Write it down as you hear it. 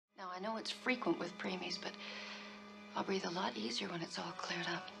I know it's frequent with preemies, but I'll breathe a lot easier when it's all cleared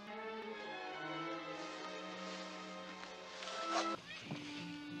up.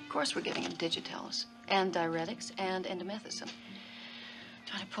 Of course, we're giving him digitalis and diuretics and endomethacin.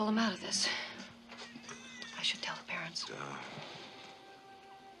 Trying to pull him out of this. I should tell the parents.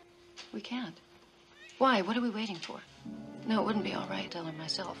 We can't. Why? What are we waiting for? No, it wouldn't be all right to tell her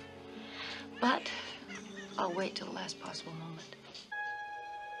myself. But I'll wait till the last possible moment.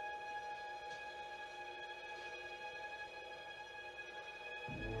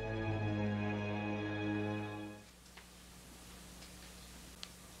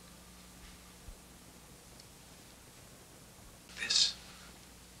 This.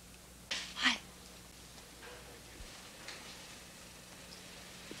 Hi.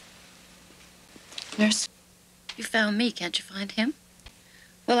 Nurse, you found me. Can't you find him?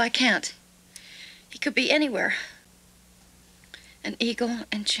 Well, I can't. He could be anywhere. An eagle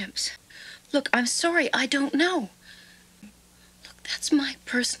and chimps. Look, I'm sorry, I don't know. Look, that's my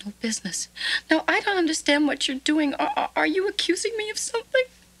personal business. Now, I don't understand what you're doing. Are you accusing me of something?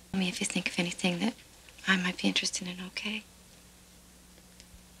 Tell me if you think of anything that I might be interested in, okay?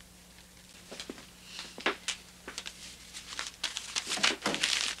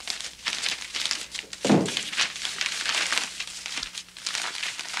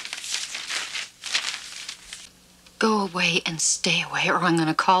 Go away and stay away, or I'm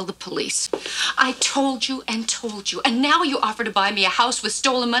gonna call the police. I told you, and now you offer to buy me a house with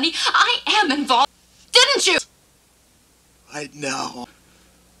stolen money? I am involved, didn't you? I know.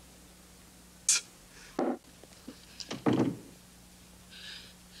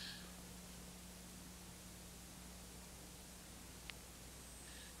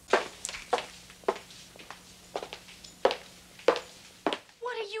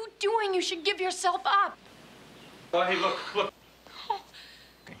 What are you doing? You should give yourself up. Oh, hey, look. Oh,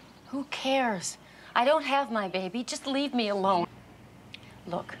 who cares? I don't have my baby. Just leave me alone.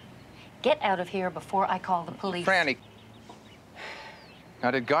 Look, get out of here before I call the police. Franny.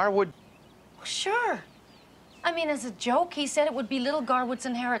 Now, did Garwood... Sure. I mean, as a joke, he said it would be little Garwood's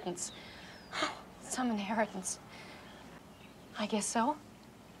inheritance. Some inheritance. I guess so.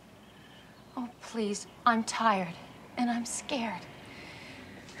 Oh, please. I'm tired, and I'm scared.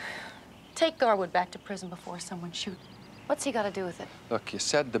 Take Garwood back to prison before someone shoots. What's he got to do with it? Look, you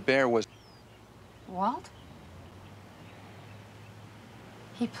said the bear was... Walt?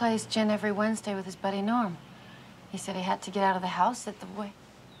 He plays gin every Wednesday with his buddy Norm. He said he had to get out of the house, that the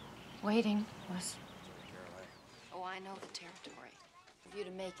waiting was... Oh, I know the territory. For you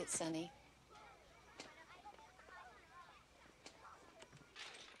to make it, Sonny.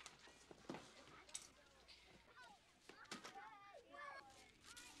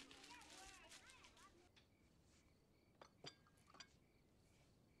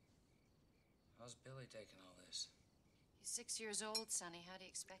 How's Billy taking all this? He's 6 years old, Sonny. How do you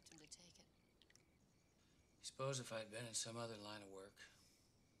expect him to take it? I suppose if I'd been in some other line of work,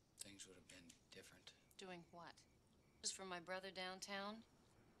 things would have been different. Doing what? Just for my brother downtown?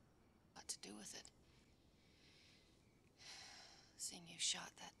 What to do with it? Seeing you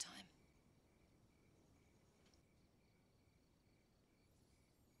shot that time.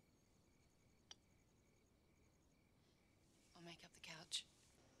 I'll make up the couch.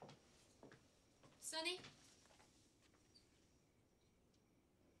 Sonny?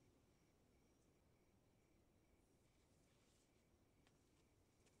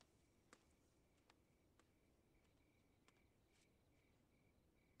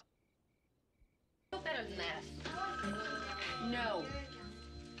 No better than that. No.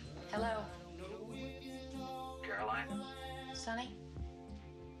 Hello? Caroline? Sonny?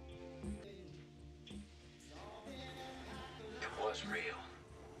 It was real,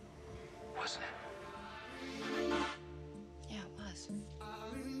 wasn't it? Yeah, it was.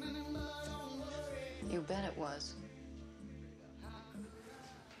 You bet it was.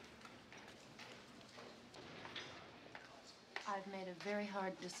 I've made a very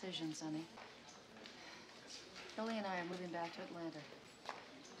hard decision, Sonny. Billy and I are moving back to Atlanta.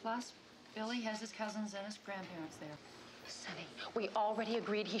 Plus, Billy has his cousins and his grandparents there. Sonny, we already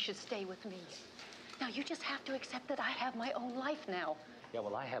agreed he should stay with me. Now, you just have to accept that I have my own life now. Yeah,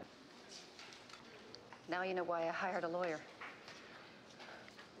 well, I have... Now you know why I hired a lawyer.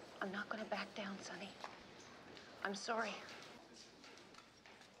 I'm not gonna back down, Sonny. I'm sorry.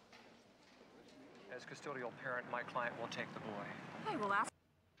 As custodial parent, my client will take the boy. I will ask.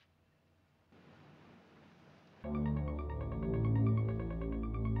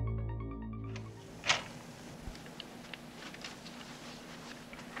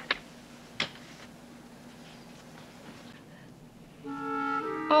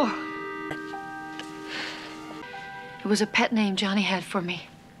 Oh. It was a pet name Johnny had for me.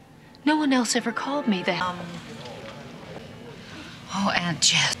 No one else ever called me that. Oh, Aunt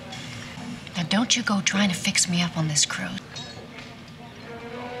Jess. Now, don't you go trying to fix me up on this cruise.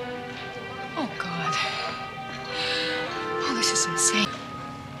 Oh, God. Oh, this is insane.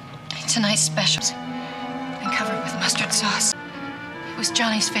 Tonight's specials and covered with mustard sauce. It was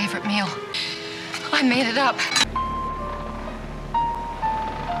Johnny's favorite meal. I made it up.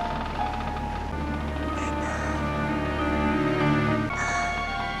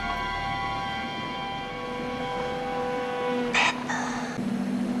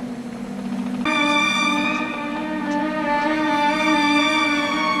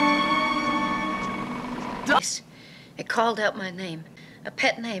 It called out my name, a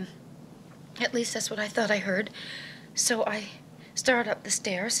pet name. At least that's what I thought I heard. So I started up the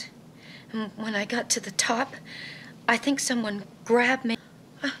stairs, and when I got to the top, I think someone grabbed me.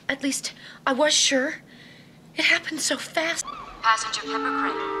 At least I was sure. It happened so fast. Passenger Pepper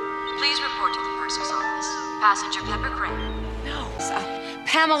Crane, please report to the purser's office. Passenger Pepper Crane. No,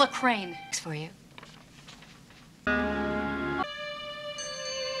 Pamela Crane. It's for you.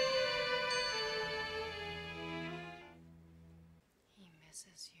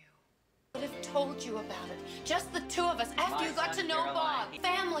 I would have told you about it. Just the two of us after you got to know Bob.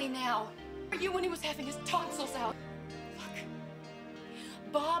 Family now. For you when he was having his tonsils out.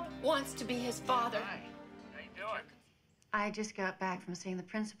 Look, Bob wants to be his father. Hi. How you doing? I just got back from seeing the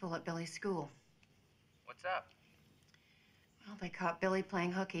principal at Billy's school. What's up? Well, they caught Billy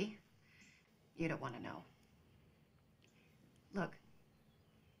playing hooky. You don't want to know. Look,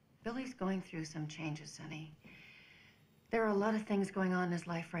 Billy's going through some changes, Sonny. There are a lot of things going on in his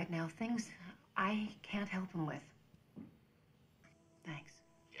life right now, things I can't help him with. Thanks.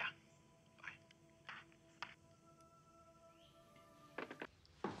 Yeah.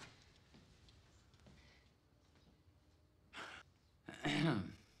 Bye.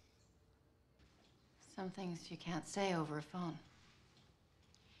 Some things you can't say over a phone.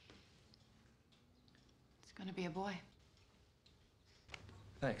 It's gonna be a boy.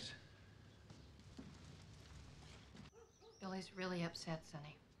 Thanks. Billy's really upset,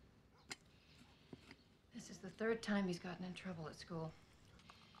 Sonny. This is the third time he's gotten in trouble at school.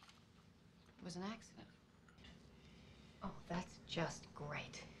 It was an accident. Oh, that's just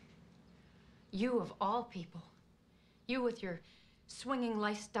great. You of all people. You with your swinging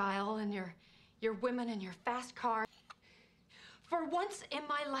lifestyle and your women and your fast car. For once in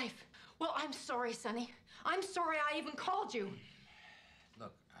my life. Well, I'm sorry, Sonny. I'm sorry I even called you.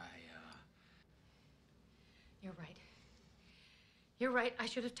 Look, You're right. You're right. I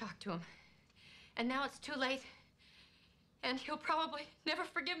should have talked to him. And now it's too late. And he'll probably never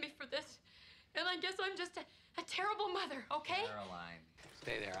forgive me for this. And I guess I'm just a terrible mother, okay? Caroline.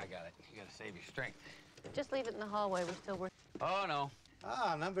 Stay there, I got it. You gotta save your strength. Just leave it in the hallway. We're still working. Oh, no.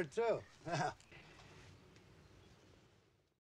 Ah, number two.